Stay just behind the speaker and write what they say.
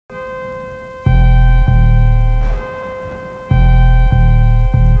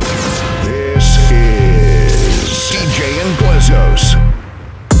Englezos.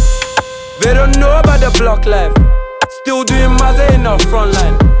 They don't know about the block life. Still doing Mazza in the front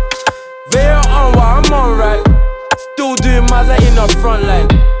line. They ain't on what I'm on, right? Still doing Mazza in the front line.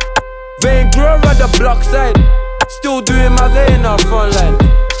 They ain't grow at the block side. Still doing Mazza in the front line.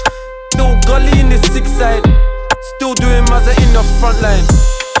 Still gully in the 6 side. Still doing Mazza in the front line.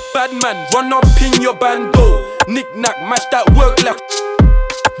 Bad man, run up in your bando. Knick-knack, match that work like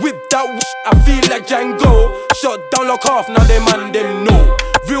whip that I feel like Django. Shut down like half, now them man them know.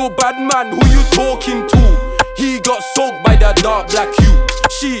 Real bad man, who you talking to? He got soaked by that dark black hue.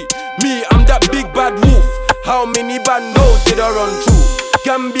 She, me, I'm that big bad wolf. How many bandos did I run through?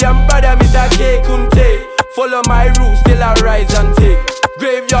 Gambian brother, Mr. K Kunte. Follow my rules till I rise and take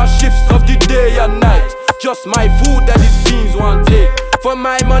graveyard shifts of the day and night. Just my food that these fiends want take. For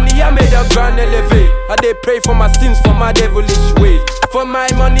my money I made a grand elevate. I they pray for my sins, for my devilish ways. For my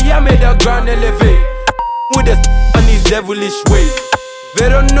money I made a grand elevate. With the on these devilish ways. They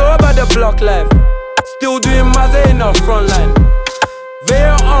don't know about the block life. Still doing Mazza in the front line. They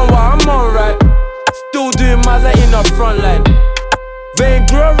ain't on what I'm on, right? Still doing Mazza in the front line. They ain't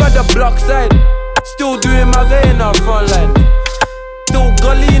grow at the block side. Still doing Mazza in the front line. Still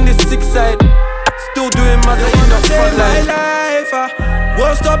gully in the 6 side. Still doing Mazza in the front line. My life,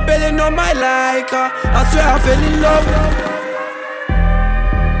 won't stop bailing on my like. I swear I fell in love.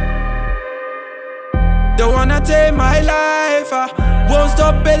 Don't wanna take my life. Won't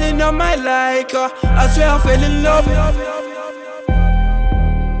stop bailing on my like. I swear I fell in love.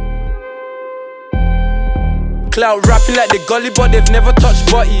 Clout rapping like the gully, but they've never touched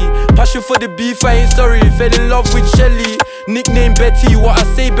body. Passion for the beef, I ain't sorry. Fell in love with Shelly. Nickname Betty, what I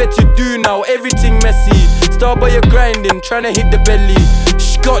say Betty do now, everything messy. Starboy you're grinding, tryna hit the belly.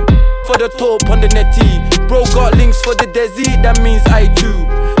 She got for the top on the netty. Bro got links for the desi, that means I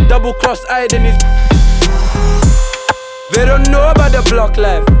too. Double cross eyed and it's they don't know about the block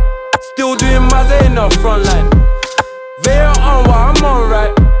life. Still doing Mazza in the front line. They ain't on what I'm on,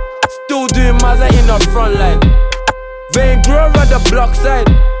 right? Still doing Mazza in the front line. They ain't grow at the block side.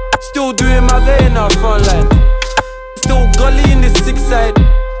 Still doing Mazza in the front line. Still gully in the 6 side.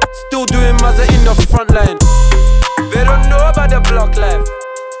 Still doing Mazza in the front line. They don't know about the block life.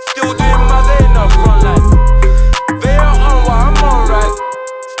 Still doing Mazza in the front line. They ain't on what I'm on, right?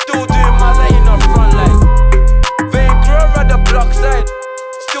 Still doing Mazza in the front line. They ain't grow at the block side.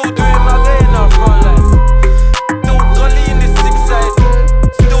 Still doing Mazza in the front line. Still gully in the 6 side.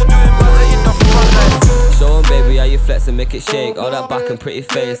 Still doing Mazza in the front line. Show 'em, baby, how you flex and make it shake. All that back and pretty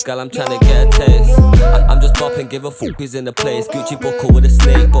face, girl, I'm tryna get a taste. I'm just bopping, give a fuck who's in the place. Gucci buckle with a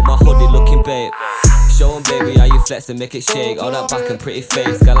snake, but my hoodie looking babe. Show 'em, baby, how you flex and make it shake. All that back and pretty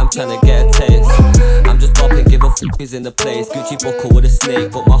face, girl, I'm tryna get a taste. I'm just bopping, give a fuck who's in the place. Gucci buckle with a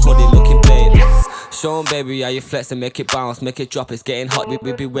snake, but my hoodie looking babe. Show 'em, baby, how you flex and make it bounce, make it drop. It's getting hot,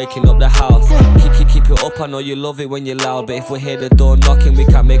 we be waking up the house. Keep it up, I know you love it when you're loud, but if we hear the door knocking, we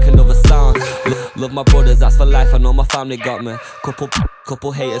can't make another sound. Love my brothers, that's for life. I know my family got me.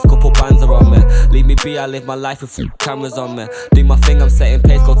 Couple haters, couple bands are on me. Leave me be, I live my life with cameras on me. Do my thing, I'm setting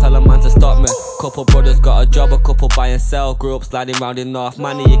pace, go tell a man to stop me. Couple brothers got a job, a couple buy and sell. Grew up sliding round in North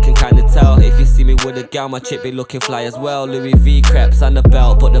Money, you can kinda tell. If you see me with a gal, my chick be looking fly as well. Louis V crepes and the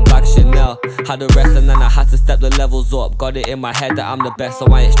belt, but the bag Chanel. Had the rest and then I had to step the levels up. Got it in my head that I'm the best, so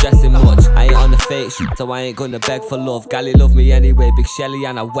I ain't stressing much. I ain't on the fake shit, so I ain't gonna beg for love. Gally love me anyway, big Shelly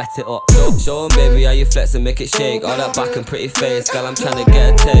and I wet it up. Show 'em, baby, how you flex and make it shake. All that back and pretty face, girl, I'm tryna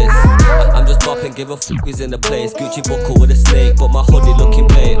get a taste. I'm just bopping, give a fuck who's in the place. Gucci buckle with a snake, but my hoodie looking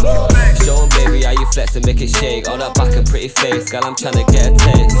babe. Show 'em, baby, how you flex and make it shake. All that back and pretty face, girl, I'm tryna get a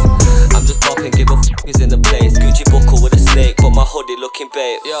taste. I'm just bopping, give a fuck who's in the place. Gucci buckle with a snake, but my hoodie looking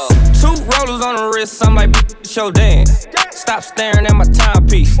babe. Yo. 2 rollers on the wrist, I'm like, show dance. Stop staring at my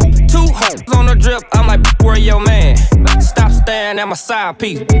timepiece. 2 hoes on the drip, I'm like, where your man? Stop staring at my side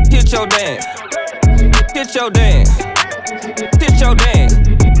piece. Hit your dance. Hit your dance. Hit your dance.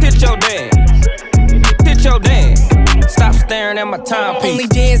 Hit your dance. Hit your dance. Stop staring at my timepiece. Only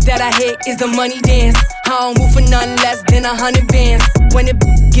dance that I hit is the money dance. I don't move for nothing less than 100 bands. When it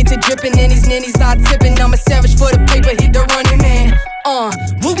get to dripping and these ninnies start tipping, I'm a savage for the paper, hit the running man.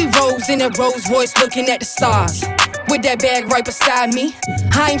 Ruby Rose in that Rolls Royce looking at the stars. With that bag right beside me,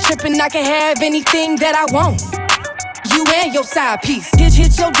 I ain't tripping, I can have anything that I want. You and your side piece.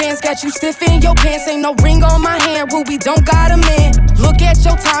 Hit your dance, got you stiff in your pants. Ain't no ring on my hand, Ruby don't got a man. Look at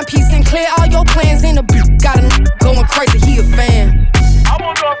your timepiece and clear all your plans. Ain't a got a going crazy, he a fan. I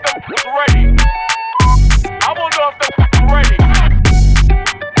wanna know if they're ready. I wanna know if they're ready.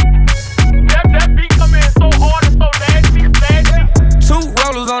 That beat come in so hard and so nasty. 2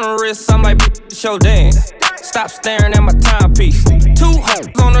 rollers on the wrist, I'm like, show dance. Stop staring at my timepiece. 2 hoes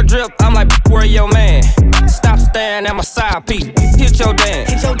on the drip, I'm like, where your man? Stop staring at my side piece. Hit your dance.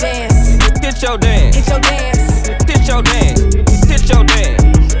 Hit your dance. Hit your dance. Hit your dance. Hit your dance. Hit your dance.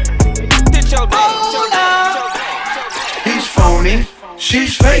 Hit your dance. He's phony,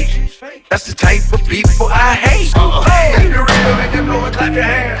 she's fake. That's the type of people I hate. Hey, you the real and you know it, clap your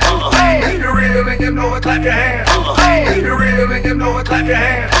hands. Hey, you the real and you know it, clap your hands. Hey, you the real and you know it, clap your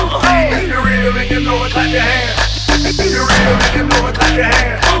hands. Hey, you the real and you know it, clap your hands. You the real and you know it, clap your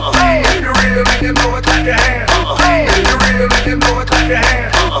hands. Hey, you the real and you know it, clap your hands. Hey, you the real and you know it, clap your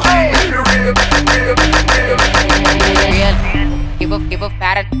hands. Hey, you the real, Give a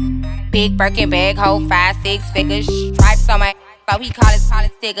powder. Big Birkin bag, hold 5-6 figures. Stripes on my so he call his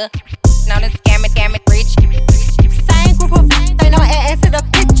sticker. Known as scam it, rich. Same group of ain't no ass to the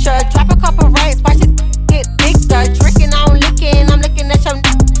picture. Drop a couple racks, watch it get bigger. Drinking on licking, I'm looking at your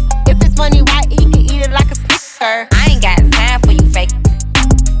if it's money right, he can eat it like a snicker. I ain't got time for you fake.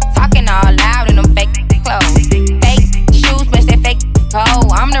 Talking all loud in them fake clothes. Fake shoes, match that fake hoe.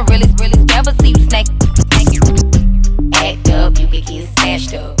 I'm the realest, never see you snake. Act up, you could get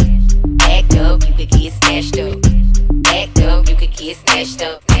snatched up. Act up, you could get snatched up. Act up, you could get snatched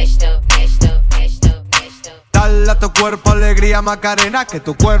up, snatched up, snatched up, snatched up, snatched up. Dale a tu cuerpo alegría Macarena, que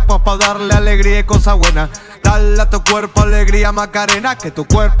tu cuerpo es pa' darle alegría y cosa buena. Dale a tu cuerpo alegría Macarena, que tu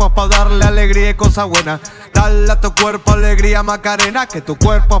cuerpo es pa' darle alegría y cosa buena. Dale a tu cuerpo alegría Macarena, que tu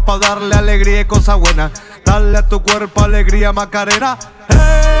cuerpo es pa' darle alegría y cosa buena. Dale a tu cuerpo alegría Macarena,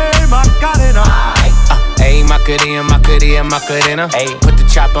 hey Macarena. Ayy, Macarena. Ayy, put the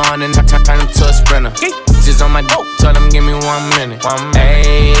chopper on and turn him to a sprinter. Just on my dope, tell him give me 1 minute.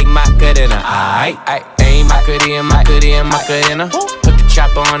 Ayy, Macarena. Ayy, Macarena. Put the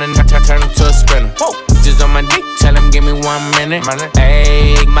chopper on and turn him to a sprinter. Just on my dick, tell him give me 1 minute.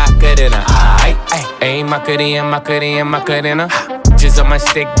 Ayy, Macarena. Ayy, Macarena. Just on my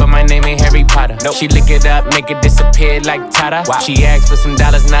stick, but my name ain't Harry Potter. Nope. She lick it up, make it disappear like Tata. Wow. She asked for some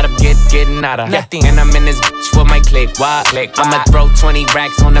dollars, not a getting nada. Nothing. And I'm in this bitch for my click. Why? I'ma throw 20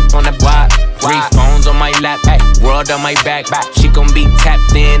 racks on the why? 3 phones on my lap, ay, world on my back. She gon' be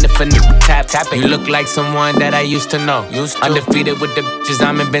tapped in if a nigga tap. You look like someone that I used to know. Undefeated with the bitches,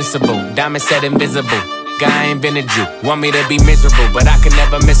 I'm invincible. Diamond said invisible. Guy invented you. Want me to be miserable, but I can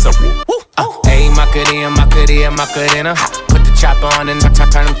never miss her. Ayy, Macarena. Put the chopper on and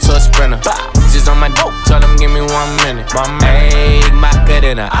turn him to a sprinter. Just on my dope, tell him give me 1 minute. Ayy,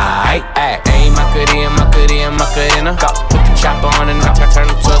 Macarena. Ayy, Macarena. Put the chopper on and turn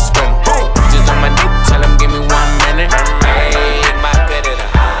him to a sprinter. Just on my dope, tell him give me 1 minute. Ayy, Macarena.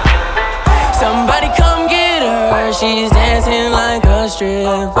 Somebody come get her, she's dancing like a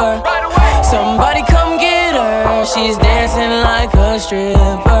stripper. Somebody come get her, she's dancing like a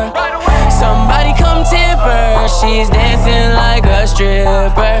stripper. Somebody come tip her, she's dancing like a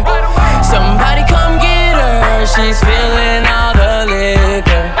stripper. Somebody come get her, she's feeling all the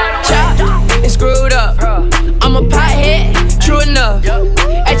liquor. Chop, it's screwed up. I'm a pothead, true enough.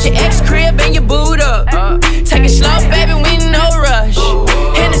 At your ex crib and you boot up. Take it slow, baby, we no rush.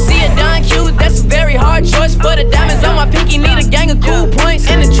 Hennessy and Don Q, that's a very hard choice. For the diamonds on my pinky, need a gang of cool points.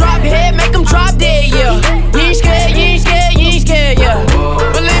 And the drop head, make them drop dead, yeah. You ain't scared, yeah.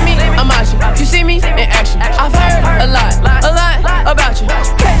 Believe me, I'm out you. You see me in action. I've heard a lot about you.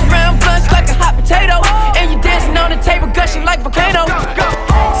 Catch around blunts like a hot potato. And you dancing on the table, gushing like volcano.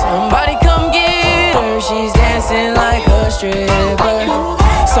 Somebody come get her, she's dancing like a stripper.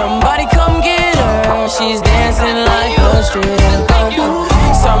 Somebody come get her, she's dancing like a stripper.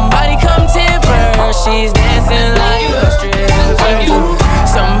 Somebody come tip her, she's dancing like a stripper.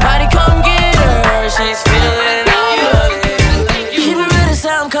 Somebody come get her, she's feeling all of it. Keep it real, this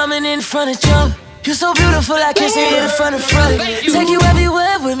how I'm coming in front of you. You're so beautiful, I can't see it in front of front. Take you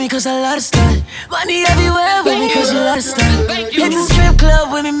everywhere with me, cause I love to stunt. Money everywhere with me, cause you love to stunt. Hit the strip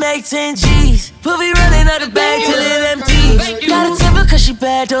club with me, make 10 G's. We'll be running out the bag till it empties. Got a temper cause she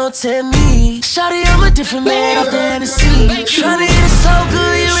bad, don't tempt me. Shawty, I'm a different man off the Hennessy. Tryna eat it so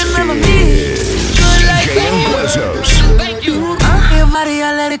good, you remember me. Good like Englezos. Your body,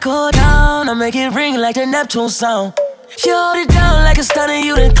 I let it go down. I make it ring like the Neptune sound. You hold it down like a stunner,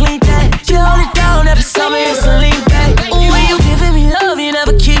 you done clean that. You hold it down every summer, it's a lean back. Ooh, when you giving me love, you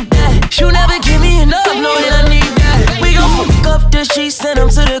never keep that. You never give me enough, know that I need that. We gon' fuck up the sheets, send them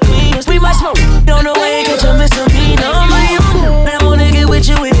to the cleaners. We might smoke on the way, catch a misdemeanor. I wanna get with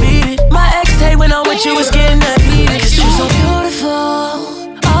you and beat it. My ex hate when I'm with you, it's getting that heated. Cause you're so beautiful,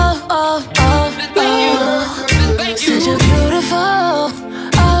 oh. Such a beautiful,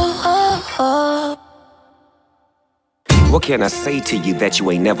 oh. What can I say to you that you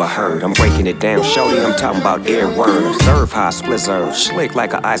ain't never heard? I'm breaking it down, shorty, I'm talking about air word. Serve high, splizzard, slick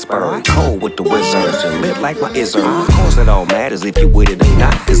like an iceberg. Cold with the wizards, and lit like my izzard. Of course it all matters if you with it or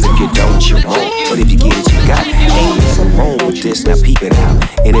not. Cause if you don't, you won't. But if you get it, you got it. Ain't nothing wrong with this, now peep it out.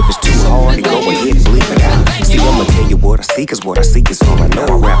 And if it's too hard, then go ahead and bleep it out. See, I'ma tell you what I see, cause what I see is all I know.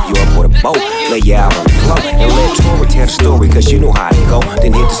 I wrap you up with a bow, lay you out on the floor, and let Tori tell the story, cause you know how it go.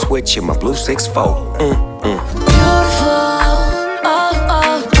 Then hit the switch in my blue 6-4. Beautiful, oh, oh,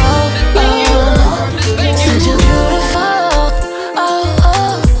 oh, oh. Said you're beautiful, oh, oh,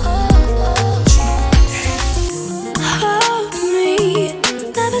 oh. Hold me,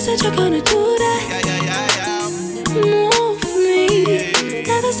 never said you're gonna do that. Move me,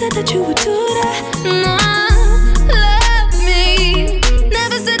 never said that you would do that. No, love me,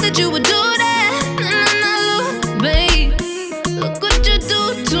 never said that you would do that. No, babe, look what you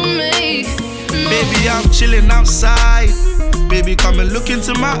do to me. Baby, I'm chilling outside. Baby, come and look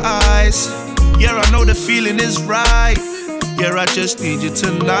into my eyes. Yeah, I know the feeling is right. Yeah, I just need you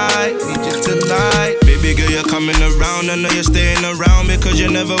tonight. Baby girl, you're coming around. I know you're staying around because you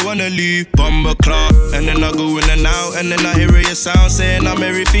never wanna leave. Bumper clock, and then I go in and out, and then I hear your sound saying I'm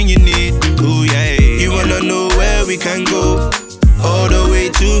everything you need. Ooh, yeah. You wanna know where we can go? All the way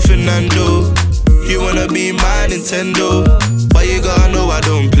to Fernando. You wanna be my Nintendo, but you gotta know I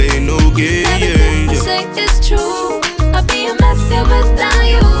don't play no game. Everything I say is true. I'll be a mess here without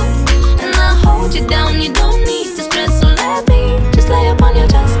you, and I hold you down. You don't need to stress, so let me just lay up on your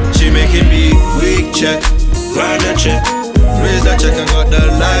chest. She making me weak check, grind that check, raise that check and got the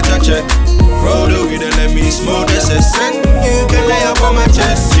lighter check. Roll the weed and let me smoke this and you can lay up on my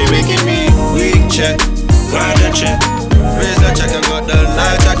chest. She making me weak check, grind that check, raise that check and got the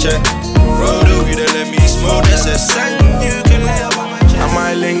lighter check. Roll the weed and let me smoke this and you can lay up on my chest. I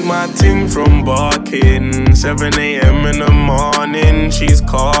might link my ting from barking. 7 a.m. in the morning. She's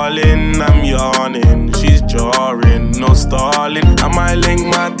calling, I'm yawning. She's jarring, no stalling. I might link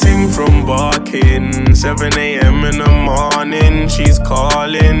my ting from barking. 7 a.m. in the morning. She's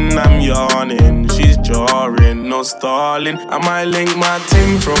calling, I'm yawning. She's jarring, no stalling. I might link my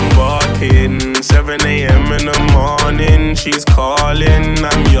ting from barking. 7 a.m. in the morning. She's calling,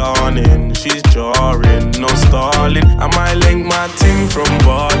 I'm yawning. She's jarring, no stalling. I might link my ting from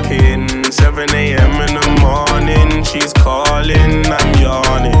barking. 7 a.m. in the morning. She's calling, I'm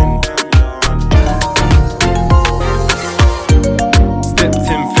yawning. Stepped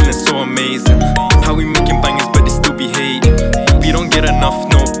in, feeling so amazing. How we making bangers, but they still be hating. We don't get enough,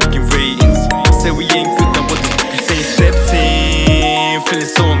 no fucking ratings. Say we ain't good, then what the fuck you saying? Stepped in, feeling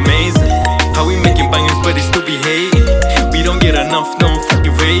so amazing. How we making bangers, but they still be hating. We don't get enough, no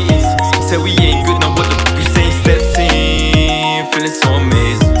fucking ratings. Say we ain't good, then what the fuck you saying? Stepped in, feeling so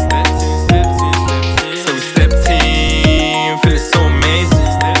amazing. So we stepped in, feeling so amazing.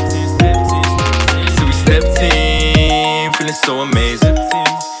 So we stepped in, feeling so amazing.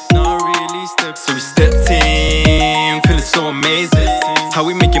 So we stepped in, feeling so amazing. How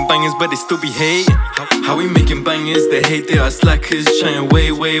we making bangers, but they still be hating. How we making bangers, they hate, they are slackers. Trying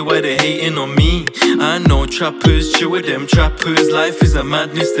way, why they hating on me? I know trappers, chill with them trappers. Life is a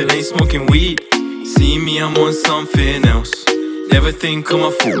madness, they ain't smoking weed. See me, I'm on something else. Never think of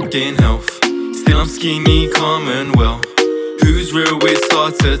my fucking health. Still I'm skinny, calm and well. Who's real, it's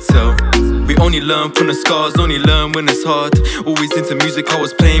hard to tell. We only learn from the scars, only learn when it's hard. Always into music, I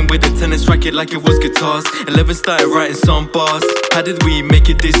was playing with a tennis racket like it was guitars. 11 started writing some bars. How did we make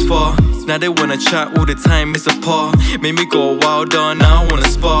it this far? Now they wanna chat all the time, it's a par. Made me go wilder, now I wanna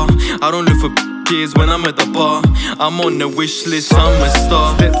spar. I don't look for years when I'm at the bar. I'm on the wish list, I'm a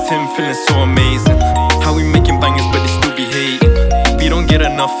star. Stepped in, feeling so amazing. How we making bangers, but they still be hating. We don't get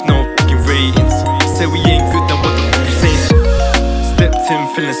enough, no fucking ratings. Say we ain't good, then what the fuck you saying? Stepped in,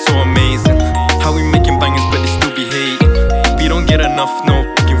 feeling so amazing. How we making bangers, but they still be hating. We don't get enough, no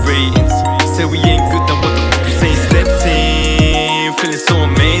fucking ratings. Say we ain't good, then what the fuck you saying? Stepped in, feeling so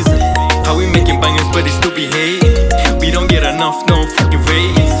amazing. How we making bangers, but they still be hating. We don't get enough, no fucking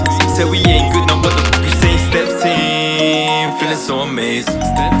ratings. Say we ain't good, then what the fuck you saying? Stepped in, feeling so amazing.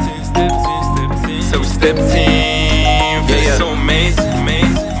 So we stepped in, feeling so amazing.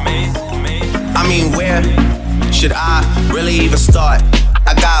 I mean, where should I really even start?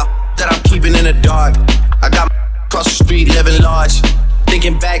 I got that I'm keeping in the dark. I got across the street living large.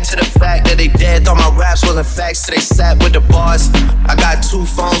 Thinking back to the fact that they dead, thought my raps wasn't facts, so they sat with the bars. I got 2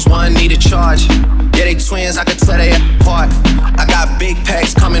 phones, one need a charge. Yeah, they twins, I can tell they apart. I got big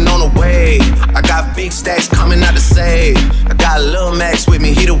packs coming on the way. I got big stacks coming out to save. I got Lil Max with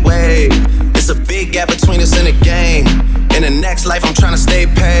me, he the wave. It's a big gap between us in the game. In the next life, I'm trying to stay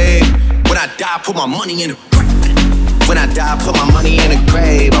paid. When I die, put my money in the When I die, put my money in a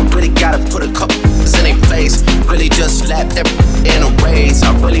grave. I really gotta put a couple in a place. Really just slap that in a raise.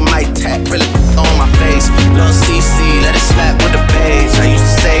 I really might tap, really on my face. Lil' CC, let it slap with the bass. I used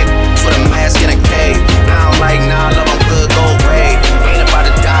to save for the mask in a cave. Now I'm like, nah, love, I'm good, go away. Ain't about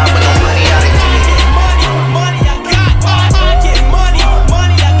to die with no money out of here. Money I got, I get money,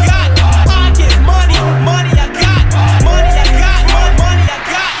 money I got, I get money, money I got, money I got, money I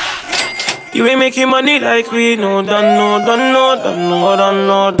got. You ain't making money like we know, done.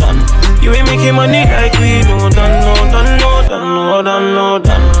 You ain't making money like we know, done.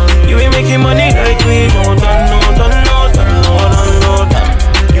 You ain't making money like we know, done.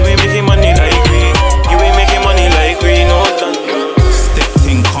 You ain't making money like we, you ain't making money like we know, done. Step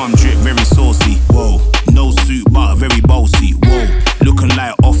ting, calm drip, very saucy. Whoa, no suit but very bossy. Whoa, looking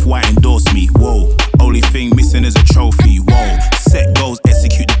like Off-White endorse me. Whoa, only thing missing is a trophy. Whoa, set goals,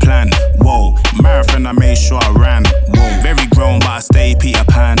 execute the plan. Whoa, marathon I made sure I ran. Whoa, very grown but I stay Peter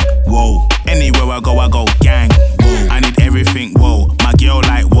Pan. Whoa, anywhere I go gang. Whoa, I need everything. Whoa, my girl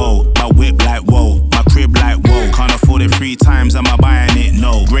like whoa, my whip like whoa, my crib like whoa. Can't afford it 3 times, am I buying it?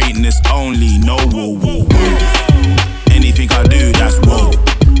 No, greatness only, no whoa, whoa, whoa. Anything I do, that's whoa.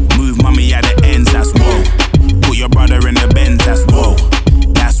 Move mommy at the ends, that's whoa. Put your brother in the Benz, that's whoa.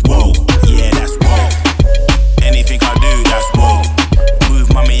 That's whoa, yeah, that's whoa. Anything I do, that's whoa.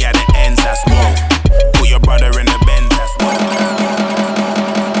 Move mommy at the ends, that's whoa. Put your brother in the Benz, that's whoa.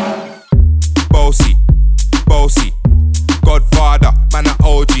 Bossy, bossy, Godfather, man a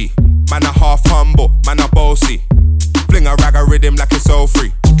OG, man a half humble, man a bossy. Fling a rag a rhythm like it's all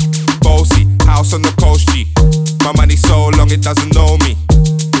free. Bossy, house on the coast G. My money so long it doesn't know me.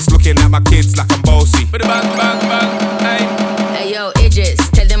 It's looking at my kids like I'm bossy. Bang, bang, bang, hey. Hey yo, Idris,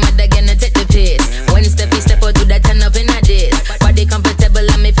 tell them what they're gonna take the piss. When Steffi step out, do that turn up in a diss. Body comfortable,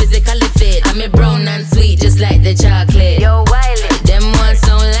 I'm physically fit. I'm brown and sweet, just like the chocolate. Yo, Wiley, them ones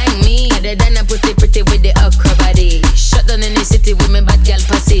sound like me. Other than a pussy pretty with the okra body. Shut down in the city with me bad girl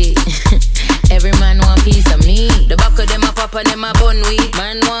pussy. Every man want piece of me. The back of them a pop and them a bun weed.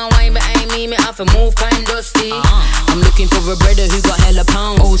 Man want wine behind me have to move kind dusty. I'm looking for a brother who got hella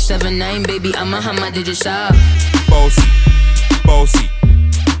pounds. 079, baby, I'm a hammer, did you shop? Bossy, bossy,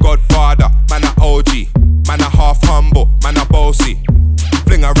 Godfather, man a OG, man a half humble, man a bossy.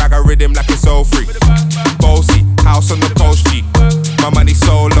 Fling a rag a rhythm like it's all free. Bossy, house on the coast G. My money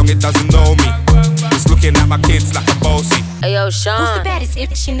so long it doesn't know me. It's looking at my kids like a bossy. Hey yo, Sean, who's the baddest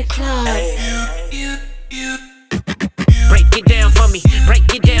bitch in the club? Break it down for me,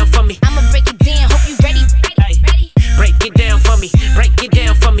 break it down for me. I'ma break it down, hope you ready. Break it down for me, break it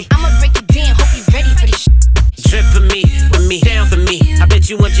down for me. I'ma break it down, hope you ready for this. Drip for me, with me, down for me. I bet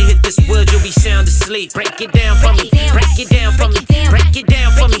you once you hit this wood, you'll be sound asleep. Break it down for me, break it down for me, break it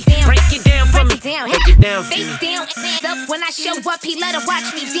down for me, break it down for me, break it down for me. Face down, hands up when I show up. He let her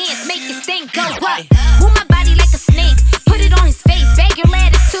watch me dance, make his thing go up. Move my body like a snake, put it on his face. Bag your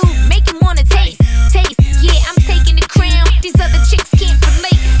attitude, make him wanna taste. Yeah, I'm taking the crown. These other chicks can't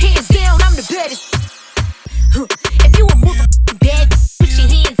relate. Hands down, I'm the baddest. If you a motherfucking bad, put your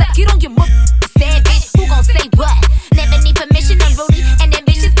hands up. Get on your motherfucking savage. Who gon' say what? Never need permission. I'm Rudy and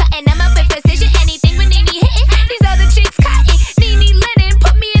ambitious, cutting them up in precision. Anything when Nene hitting. These other chicks cotton. Nene linen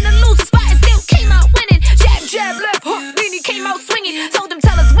put me in a loser spot and still came out winning. Jab, jab, left hook. Nene came out swinging. Told them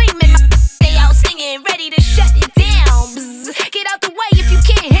tell us wingman. Stay out singing, ready to shut it down. Bzz. Get out the way if you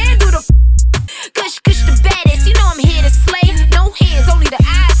can't handle the. Kush, kush the baddest. You know I'm here to slay. No hands, only the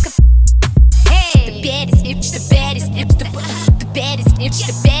eyes can. Hey, the baddest itch, the baddest itch, the baddest itch,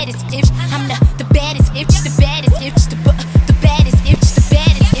 the baddest itch. I'm the baddest itch, the baddest itch, the baddest itch, the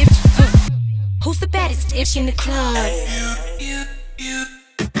baddest itch. Who's the baddest itch in the club?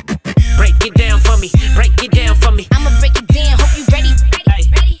 Break it down for me, break it down for me. I'ma break it down, hope you ready.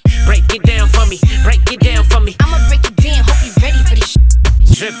 Break it down for me, break it down for me. I'ma break it down, hope you ready for this.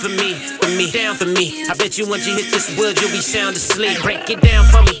 Drip for me, with me, down for me. I bet you once you hit this wood, you'll be sound asleep. Break it down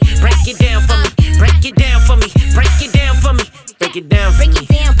for me, break it down for me, break it down for me, break it down for me, break it down for me. Break it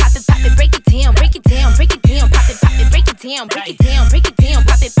down, pop it, break it down, break it down, break it down, pop it, break it down, break it down, break it down,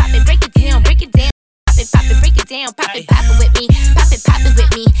 pop it, break it down, break it down, pop it, break it down, pop it with me, pop it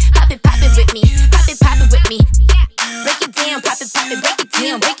with me, pop it with me, pop it with me. Break it down, pop it, break it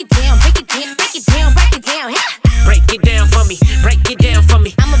down, break it down, break it down, break it down, break it down. Break it down for me, break it down for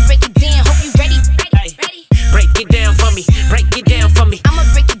me. I'ma break it down, hope you ready. Break it down for me, break it down for me. I'ma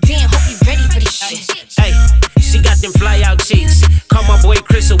break it down, hope you ready for this shit. Hey, she got them fly out cheeks. Call my boy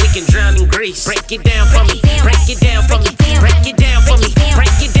Chris so we can drown in grease. Break it down for me, break it down for me, break it down for me,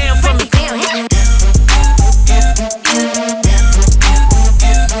 break it down for me. Break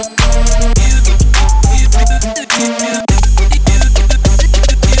it down.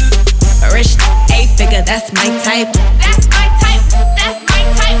 that's my type. That's my type, that's my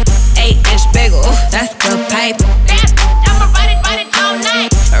type. 8-inch bagel, that's the pipe. Damn, I'ma ride it all night.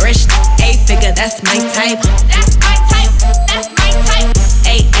 Rich 8-figure, that's my type. That's my type, that's my type.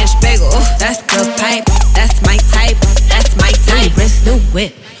 8-inch bagel, that's the pipe. That's my type, that's my type. New wrist, new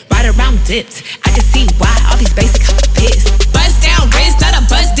whip, right around dipped. I can see why all these basic pissed. Bust down wrist, not a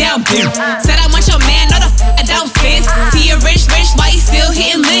bust down bitch. Said I want your man, not a I don't fit. See a rich, why he still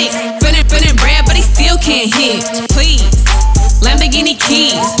hitting licks? Spinning bread, but he still can't hit. Please, Lamborghini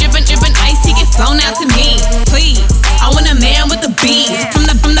keys, drippin' ice, he get flown out to me. Please, I want a man with the bees. From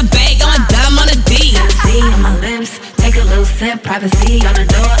the bag, I'm a dime on a D. See on my lips, take a little sip. Privacy on the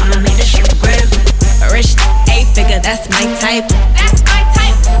door, I'ma make the shit grip. Rich 8-figure, that's my type. That's my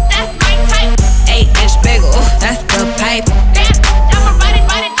type, that's my type. 8-inch bagel, that's the pipe. Damn, I'ma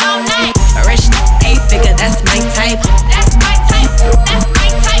ride it all night. Rich 8-figure, that's my type. That's my type, that's my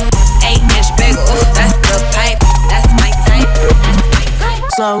type. 8-inch bagel, that's the pipe. That's my type.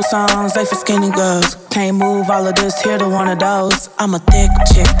 Slow songs, they for skinny girls. Can't move all of this here to one of those. I'm a thick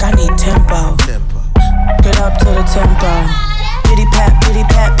chick, I need tempo. Get up to the tempo. Pity pat, pity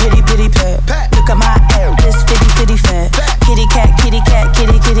pat, pity pity pat. Look at my ass, this fitty fat. Kitty cat, kitty cat,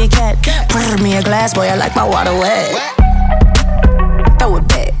 kitty cat. Pour me a glass, boy, I like my water wet. Throw it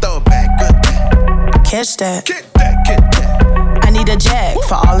back, good. Catch that. I need a jack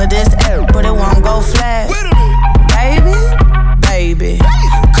for all of this air, but it won't go flat. Baby,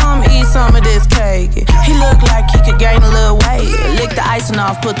 come eat some of this cake. He look like he could gain a little weight. Lick the icing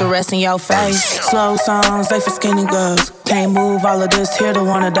off, put the rest in your face. Slow songs, they for skinny girls. Can't move all of this here to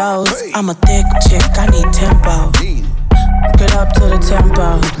one of those. I'm a thick chick, I need tempo. Get up to the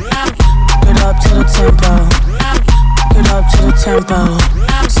tempo. Get up to the tempo. Get up to the tempo.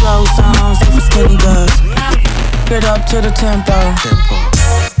 Slow songs, they for skinny girls. Get up to the tempo.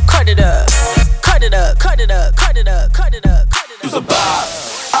 Cut it up. Cut it up, cut it up, cut it up, cut it up, cut it up. You's a vibe,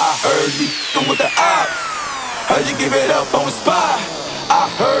 I heard you come with the ops. Heard you give it up on the spot. I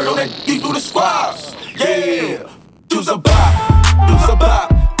heard on that you do the squats. Yeah, you's a bop, you's a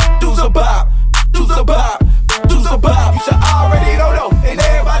bop, you's a bop, you's a bop, you's a bop. You should already know, and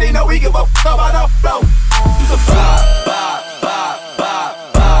everybody know we give a fuck about no flow. You's a bop, bop, bop,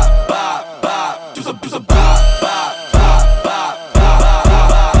 bop, bop, bop, bop. You's a bop, bop, bop, bop, bop.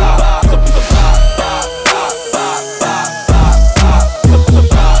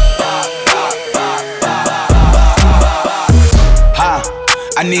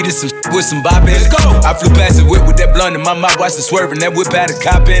 I needed some with some bop in it. Let's go. I flew past the whip with that blunt in my mouth, watched it swerving. That whip had a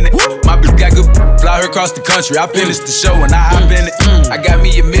cop in it. My bitch got good, fly her across the country. I finished the show and I hop in it. I got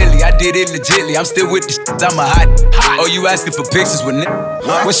me a milli, I did it legitly. I'm still with the shit, I'm a hot. Oh, you asking for pictures with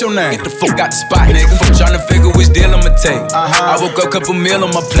nigga? What's your name? Get the fuck out the spot, nigga. Tryna figure which deal I'ma take. I woke up, couple meal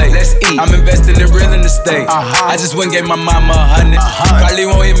on my plate. Let's eat. I'm investing in real estate. I just went and gave my mama 100. Probably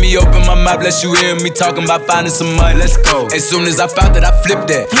won't hear me open my mouth, bless you hear me talking about finding some money. Let's go. As soon as I found that, I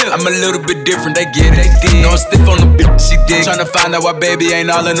flipped that. I'm a little bit different, they get it. No, I'm stiff on the bitch, she dig. Tryna find out why baby ain't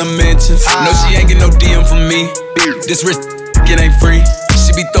all in the mentions. No, she ain't get no DM from me. This wrist, it ain't free.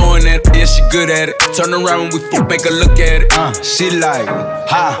 She be throwing that, yeah, she good at it. Turn around when we fuck, make her look at it. She like,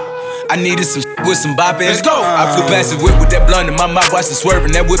 I needed some with some bop in it. Let's go. I flew past the whip with that blunt in my mouth, watched it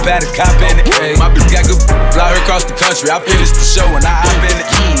swerving. That whip had a cop in it. My bitch got good, fly her across the country. I finished the show and I hop in it.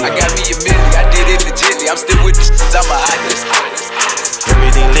 I got me a milli, I did it legitly. I'm still with the shit, I'm a hotness.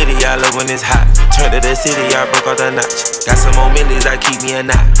 Everything litty, I love when it's hot. Turned to the city, I broke out the notch. Got some more millies, I keep me a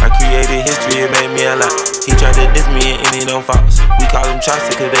knot. I created history, it made me a lot. He tried to diss me and it don't false. We call them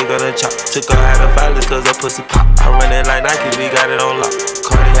chopsticks cause they gonna chop. Took her out of violence cause her pussy pop. I run it like Nike, we got it on lock.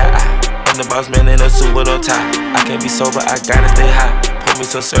 Cardiac eye, I'm the boss man in a suit with no tie. I can't be sober, I gotta stay high. Pour me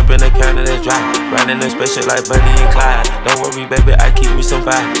some syrup in the counter that's dry. Riding a special like Bunny and Clyde. Don't worry baby, I keep me some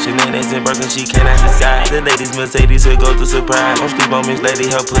fire. Shenanigans and Birkin, she cannot decide. The ladies Mercedes will go to surprise. Don't sleep on Miss Lady,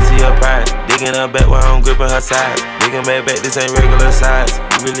 her pussy her pride. Digging her back while I'm gripping her side. Digging back, this ain't regular size.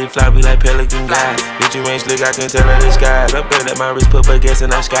 We really fly, we like pelican guys. Bitch, you ain't slick, I can tell her the skies. Up there, let my wrist put her gas in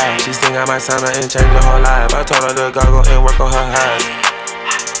the sky. She sing I might sign her and change her whole life. I told her to goggle and work on her eyes.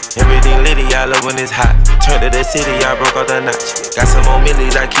 Everything litty, I love when it's hot. Turned to the city, I broke out the notch. Got some more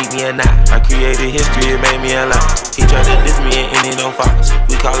millies, I keep me a knot. I created history, it made me a lot. He tried to diss me and it don't false.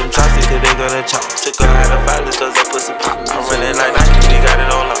 We call them chopsticks cause they gonna chop. Took her out of violence cause her pussy pop. I'm running like Nike, we got it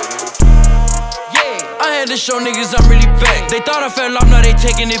on lock. I had to show niggas I'm really back. They thought I fell off, now they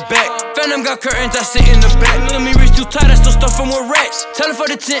taking it back. Phantom got curtains, I sit in the back. Let me reach too tight, I still stuff from with rats. Tell her for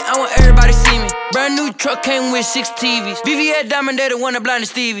the tent, I want everybody see me. Brand new truck came with 6 TVs. VVS Diamond, they the one that blinded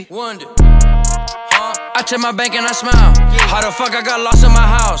Stevie Wonder. I I check my bank and I smile. How the fuck I got lost in my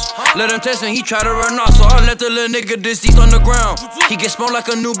house? Let him test me, he try to run off, so I let the little nigga deceased on the ground. He get smoked like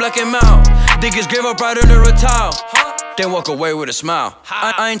a new black and mild. Dig his grave up right under a towel. Then walk away with a smile.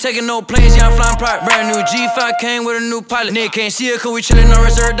 I ain't taking no planes, yeah, I'm flying private. Brand new G5 came with a new pilot. Nigga can't see it cause we chillin' on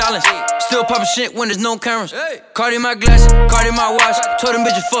reserve dollars. Still poppin' shit when there's no cameras. Cardi my glasses, Cardi my watch. Told them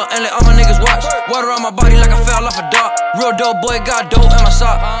bitches fuck and let all my niggas watch. Water on my body like I fell off a dock. Real dope boy got dope in my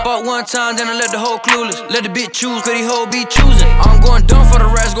sock. Bought one time, then I let the hoe clueless. Let the bitch choose, cause he hoe be choosing. I'm going dumb for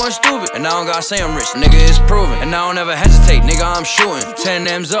the rest, going stupid. And I don't gotta say I'm rich, nigga, it's proven. And I don't ever hesitate, nigga, I'm shooting. 10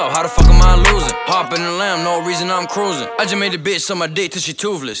 M's up, how the fuck am I losing? Hop in the lamb, no reason I'm cruising. I just made the bitch on my dick till she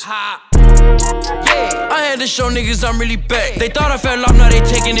toothless. I had to show niggas I'm really back. They thought I fell off, now they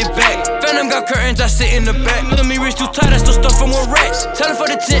taking it back. Phantom got curtains, I sit in the back. Look at me wrist too tight, I still stuff for more racks. Tell her for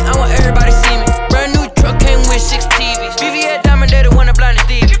the tent, I want everybody see me. Brand new truck came with 6 TVs. VVS Diamond, they the one that blinded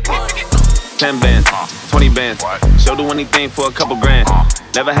Stevie. 10 bands, 20 bands. She'll do anything for a couple grand.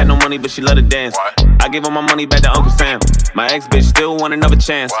 Never had no money, but she love to dance. I gave her my money back to Uncle Sam. My ex bitch still want another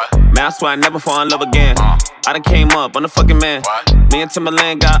chance. Man, I swear I never fall in love again. I done came up, I'm the fucking man. Me and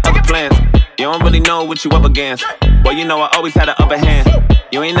Timberland got other plans. You don't really know what you up against. Boy, you know I always had an upper hand.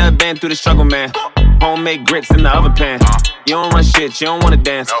 You ain't never been through the struggle, man. Homemade grits in the oven pan. You don't run shit, you don't wanna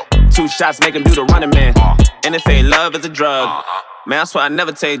dance. 2 shots make him do the running man. And they say love is a drug. Man, I swear I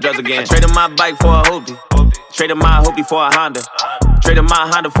never take drugs again. I traded my bike for a hoopty. Traded my hoopty for a Honda. Traded my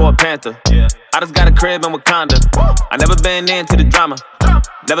Honda for a Panther. I just got a crib in Wakanda. I never been into the drama.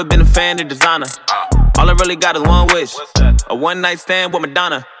 Never been a fan of designer. All I really got is one wish. A one night stand with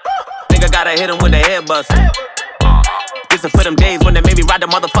Madonna. Think I gotta hit him with the head bust. This is for them days when they made me ride the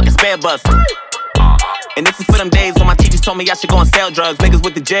motherfucking spare bus. And this is for them days when my teachers told me I should go and sell drugs. Niggas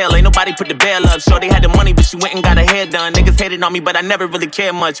with the jail, ain't nobody put the bail up. Sure, they had the money, but she went and got her hair done. Niggas hated on me, but I never really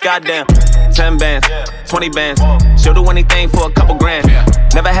cared much. Goddamn. 10 bands, 20 bands. She'll do anything for a couple grand.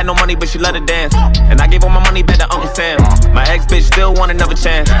 Never had no money, but she love to dance. And I gave all my money back to Uncle Sam. My ex bitch still want another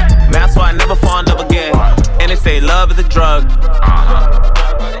chance. Man, that's why I never fall in love again. And they say love is a drug.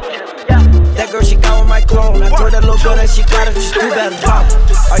 That girl, she got on my clone. I told that little girl that she got it, just do better.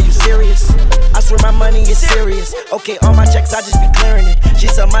 Are you serious? I swear my money is serious. Okay, all my checks, I just be clearing it. She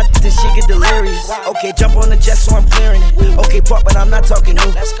saw my then she get delirious. Okay, jump on the jet, so I'm clearing it. Okay, pop, but I'm not talking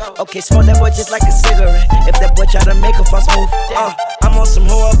new. Okay, smoke that boy just like a cigarette. If that boy try to make a fuss move, I'm on some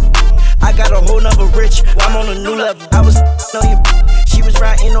hoe up. I got a whole nother rich, I'm on a new level. I was on you, she was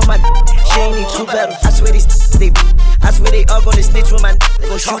riding on my she ain't need 2 pedals. I swear they all gonna snitch with my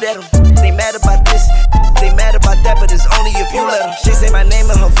go shoot at them. They mad about this, they mad about that, but it's only if you let them. She say my name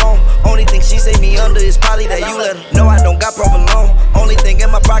in her phone, only thing she say me under is probably that you let her. No, I don't got provolone, only thing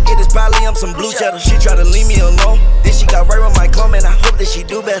in my pocket is probably some blue cheddar. She try to leave me alone, then she got right with my clone, and I hope that she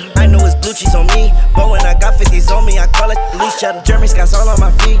do better. I know it's blue cheese on me, but when I got 50s on me, I call it loose cheddar. Jeremy Scott's all on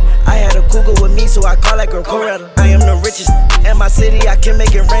my feet, I had a cougar with me, so I call that girl Coretta. I am the richest in my city, I can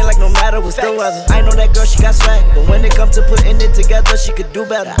make it rain like no matter what's the weather. I know that girl, she got swag, but when it comes to putting it together, she could do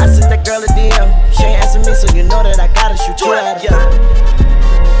better. I sent that girl a DM, she ain't answer me, so you know that I gotta shoot 2 at her.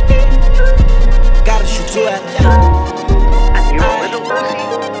 Gotta shoot 2 at her.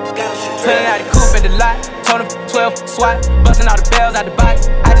 Pulling out the coupe at the lot, told him 12 swat, busting all the bells out the box.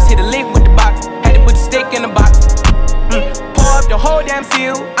 I just hit a lick with the box, had to put the stick in the box. Pour up the whole damn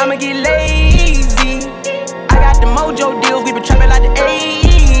seal, I'ma get lazy. I got the mojo deals, we been trapping like the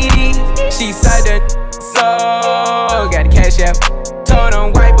 80s. She said that, so got the cash app. Told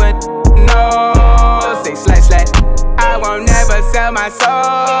him white, but no, say slash slash. I won't never sell my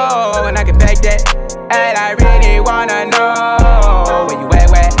soul, and I can back that. And I really wanna know where you at.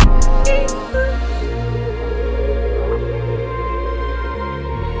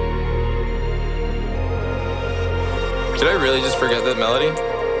 Did I really just forget that melody?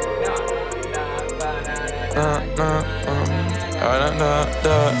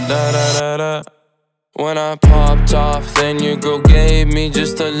 When I popped off, then your girl gave me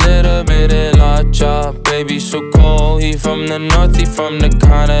just a little bit of la chop. Baby so cold, he from the north, he from the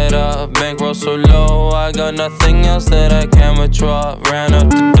Canada. Bankroll so low, I got nothing else that I can withdraw. Ran up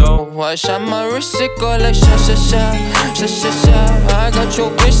the dough, I shot my wrist, it go like sha sha sha, sha sha sha. I got your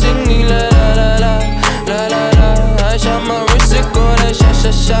bitch singing la la la la, la la la. I shot my wrist, it go like sha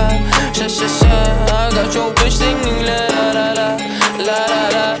sha sha, sha sha sha. I got your bitch singing la la la la, la la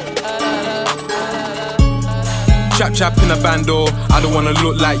la. Chap chap in a bando, I don't wanna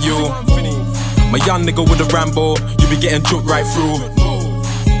look like you. My young nigga with a Rambo, you be getting jumped right through.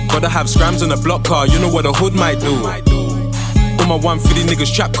 Gotta have scrams on a block car, you know what a hood might do. All my 150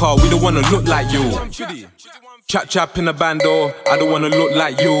 niggas trap car, we don't wanna look like you. Chap chap in a bando, I don't wanna look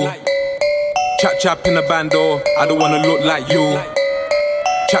like you. Chap in the bando, I don't wanna look like you.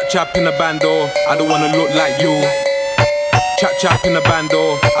 Chap in the bando, I don't wanna look like you. Chap in the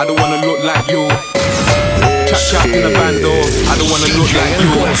bando, I don't wanna look like you. Chap in the bando, I don't wanna look like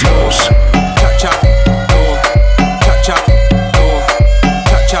you. Chap, chap in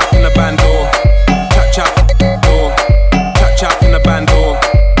the bando. Chap in the bando.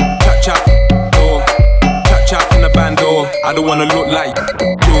 Chap in the bando, I don't wanna look like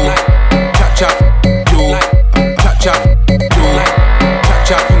you. Chap, you. Chap, you.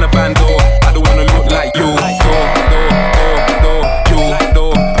 Chap in the bando, I don't wanna look like you.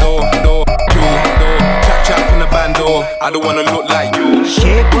 Chap in the bando, I don't wanna look like you.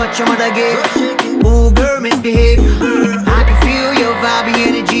 Shake what your mother gave. Ooh, girl, misbehave. I can feel your vibe,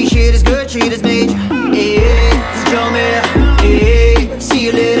 energy. Shit is good, shit is major. Yeah, it's your man. Yeah, see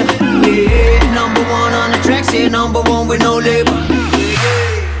you later. Yeah, number one on the track, say number one with no label.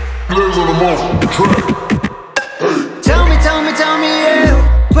 Tell me,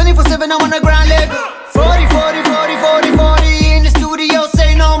 yeah. 24/7, I'm on the ground level. 40 in the studio,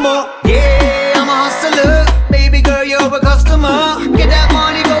 say no more. Yeah, I'm a hustler. Baby girl, you're a customer. Get that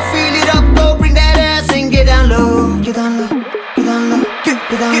money, go feel it up, go bring that ass and get down low. Get down low, get down low, get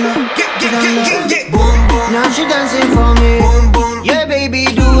down low, get down low. Boom, boom. Now she dancing for me. Boom, boom. Yeah, baby,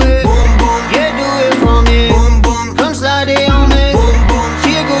 do it. Boom, boom. Yeah, do it for me. Boom, boom. Come slide it on me. Boom, boom.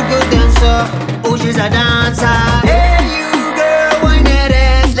 She a good dancer. Oh, she's a dancer. Hey, you girl, wind that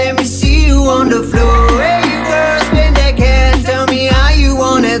ass. Let me see you on the floor. Hey, you girl, spend that cash. Tell me how you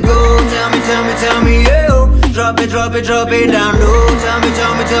wanna go. Tell me, yo. Drop it down low.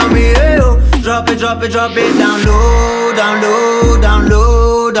 Tell me, yo. Drop it down low, down low, down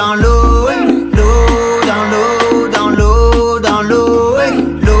low, down low, low, down low, down low, down low,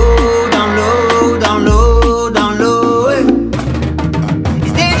 low, down low, down low, down low.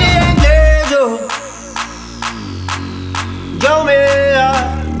 It's DJ Englezos. Show me,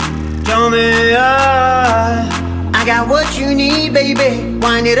 I got what you need, baby.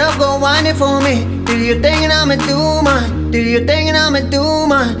 Wind it up, go wind it for me. Do your thing and I'ma do mine. Do your thing and I'ma do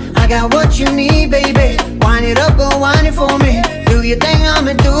mine. I got what you need, baby. Wind it up, go wind it for me. Do your thing,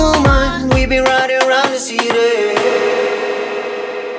 I'ma do mine. We been riding around the city.